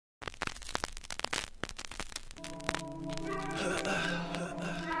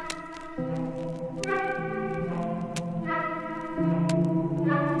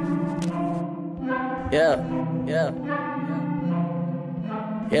Yeah, yeah,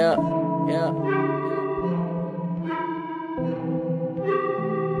 yeah, yeah.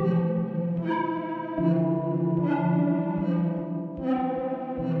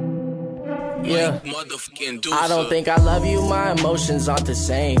 Yeah, I don't think I love you, my emotions aren't the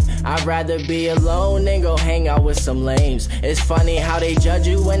same. I'd rather be alone than go hang out with some lames. It's funny how they judge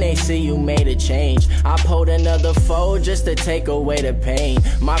you when they see you made a change. I pulled another foe just to take away the pain.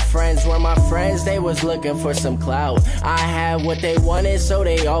 My friends were my friends, they was looking for some clout. I had what they wanted, so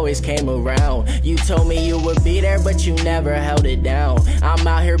they always came around. You told me you would be there, but you never held it down. I'm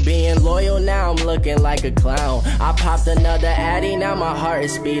out here being loyal, now I'm looking like a clown. I popped another Addy, now my heart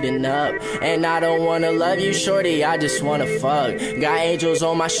is speeding up. And I don't wanna love you, shorty, I just wanna fuck. Got angels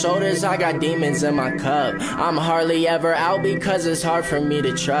on my shoulders, I got demons in my cup. I'm hardly ever out because it's hard for me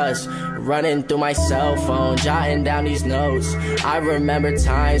to trust. Running through my cell phone, jotting down these notes. I remember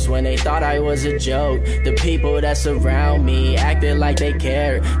times when they thought I was a joke. The people that surround me acted like they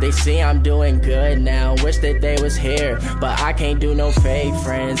cared. They see I'm doing good now, wish that they was here. But I can't do no fake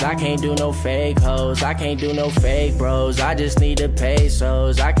friends, I can't do no fake hoes, I can't do no fake bros, I just need the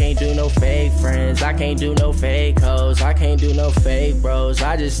pesos. I can't do no fake friends, I can't do no fake hoes, I can't do no fake bros,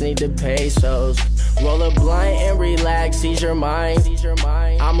 I just need the pesos. Roll a blunt and relax, seize your mind.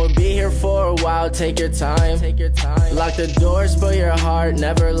 I'ma be here for a while, take your time. Lock the doors, but your heart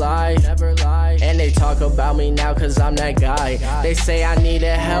never lie. And they talk about me now cause I'm that guy. They say I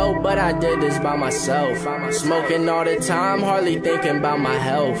needed help, but I did this by myself. Smoking all the time, hardly thinking about my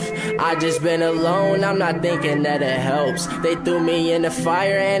health. I just been alone, I'm not thinking that it helps. They threw me in the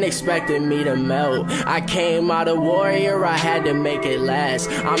fire and expected me to melt. I came out a warrior, I had to make it last.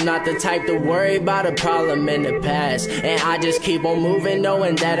 I'm not the type to worry about a problem in the past. And I just keep on moving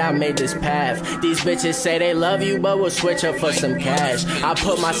knowing that I made this path. These bitches say they love you but will switch up for some cash. I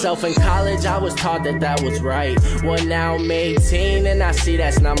put myself in college, I was taught that that was right. Well now I'm 18 and I see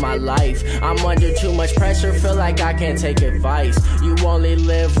that's not my life. I'm under too much pressure, feel like I can't take advice. You only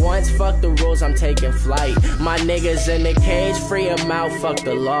live once, fuck the rules, I'm taking flight. My niggas in the cage, free them out, fuck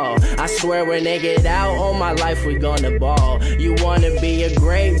the law. I swear when they get out, on my life we gonna ball. You wanna be a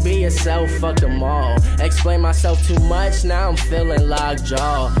great, be yourself, fuck them all. Explain myself too much, now I'm feeling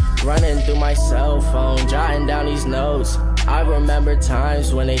lockjaw. Running through my cell phone, jotting down these notes. I remember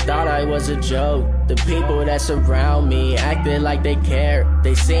times when they thought I was a joke. The people that surround me acted like they care.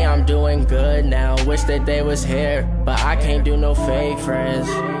 They see I'm doing good now, wish that they was here. But I can't do no fake friends.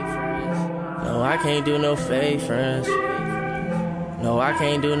 No, I can't do no fake friends. No, I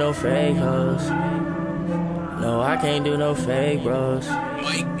can't do no fake hoes. No, I can't do no fake bros.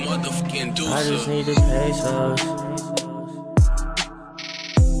 Mike motherfucking Deucer. I just need the pesos.